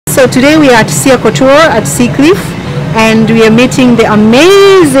So today we are at SIA Couture at Seacliff, and we are meeting the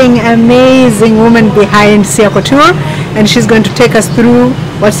amazing woman behind SIA Couture, and she's going to take us through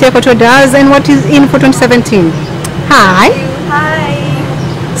what SIA Couture does and what is in for 2017. Hi. Hi.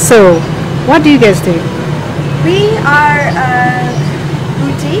 So, what do you guys do? We are a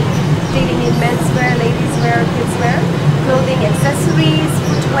boutique dealing in menswear, ladieswear, kidswear, clothing, accessories,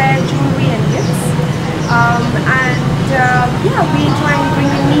 footwear, jewelry, and gifts. Yeah, we try and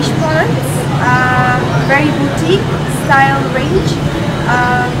bring in niche products, very boutique style range,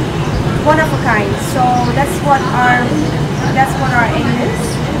 one of a kind. So that's what our aim is.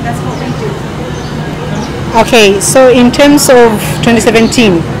 That's what we do. Okay, so in terms of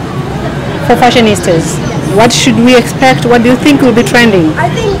 2017 for fashionistas, what should we expect? What do you think will be trending? I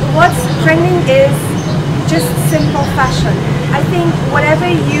think what's trending is just simple fashion. I think whatever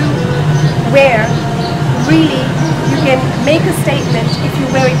you wear, really, you can make a statement if you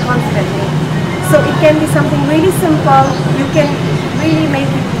wear it confidently. So it can be something really simple, you can really make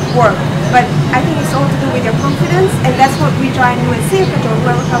it work. But I think it's all to do with your confidence, and that's what we try and do at SIA Couture.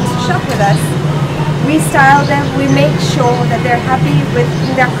 Whoever comes to shop with us, we style them, we make sure that they're happy with,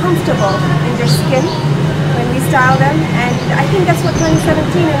 they're comfortable in their skin when we style them. And I think that's what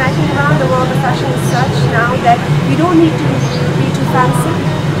 2017, and I think around the world the fashion is such now that you don't need to be too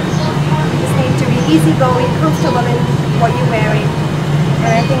fancy. Need to be easygoing, comfortable in what you're wearing,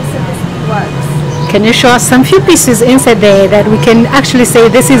 and I think simplicity works. Can you show us some few pieces inside there that we can actually say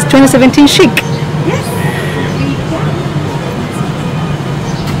this is 2017 chic? Yes, we can.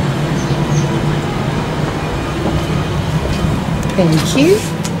 Thank you.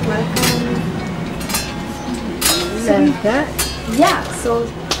 Welcome. So that. Yeah, so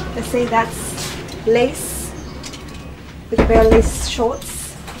let's say that's lace, with bare lace shorts.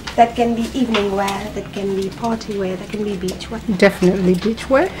 That can be evening wear, that can be party wear, that can be beach wear. Definitely beach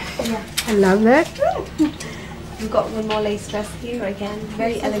wear. Yeah. I love that. We've got one more lace dress here again,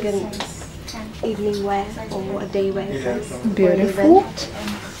 very elegant evening wear or a day wear dress. Beautiful.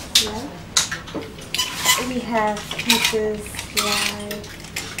 Yeah. We have pieces like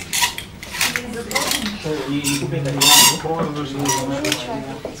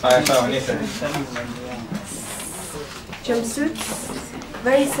jumpsuits.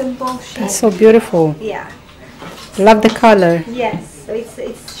 Very simple shape. That's so beautiful. Yeah. Love the color. Yes. So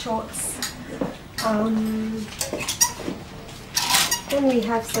it's shorts. Then we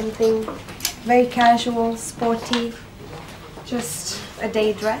have something very casual, sporty, just a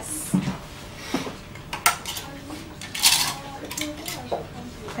day dress.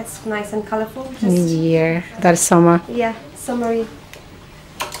 That's nice and colorful. Just, Yeah, that's summer. yeah, summery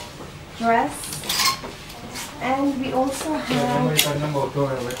dress. And we also have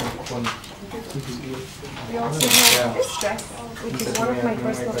this dress, which is one of my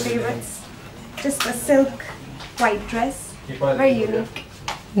personal favorites. Just a silk white dress, very unique.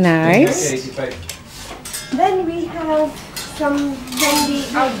 Nice. Then we have some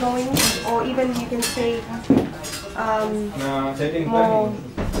trendy outgoing, or even you can say more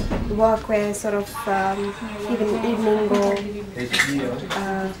workwear, sort of even evening or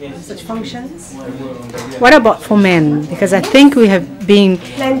such functions. What about for men? Because I think we have been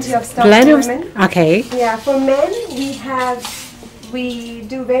Plenty of stuff for women. Okay. Yeah, for men we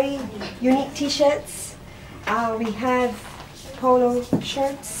do very unique t-shirts. We have polo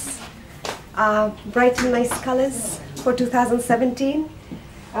shirts, bright and nice colors for 2017.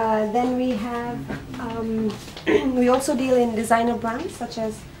 Then we have we also deal in designer brands such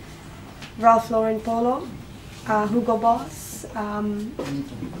as Ralph Lauren Polo, Hugo Boss,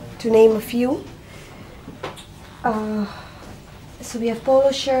 to name a few. So we have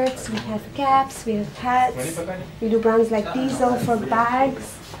polo shirts, we have caps, we have hats. We do brands like Diesel for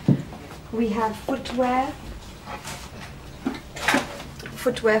bags. We have footwear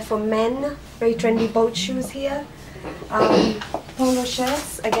for men, very trendy boat shoes here. Polo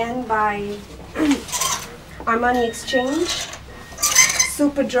shirts, again by Armani Exchange.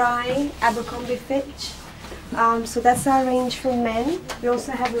 Super dry, Abercrombie Fitch. So that's our range for men. We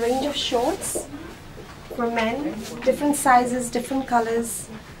also have a range of shorts for men, different sizes, different colors,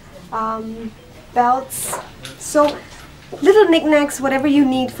 belts. So little knickknacks, whatever you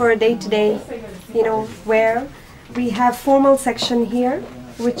need for a day-to-day, wear. We have formal section here,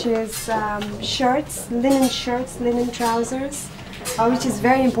 which is shirts, linen trousers, which is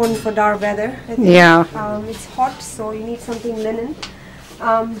very important for dark weather. I think. Yeah. It's hot, so you need something linen.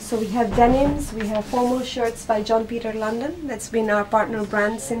 So we have denims, we have formal shirts by John Peter London. That's been our partner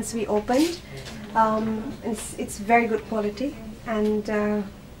brand since we opened. It's very good quality, and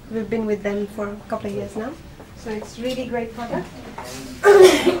we've been with them for a couple of years now. So it's really great product.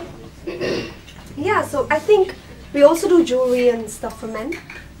 I think we also do jewelry and stuff for men.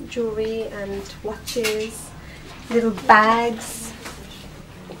 Jewelry and watches, little bags.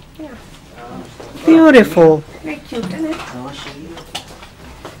 Yeah. Beautiful. Very cute, isn't it?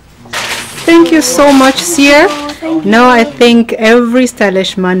 Thank you so much, Sia. Now I think every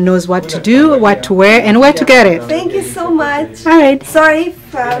stylish man knows what to do, what to wear, and where to get it. Thank you so much. All right. Sorry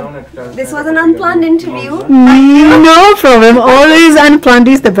if this was an unplanned interview. No problem. Always unplanned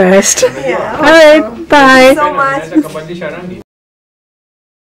is the best. Yeah. All right. Bye. So much.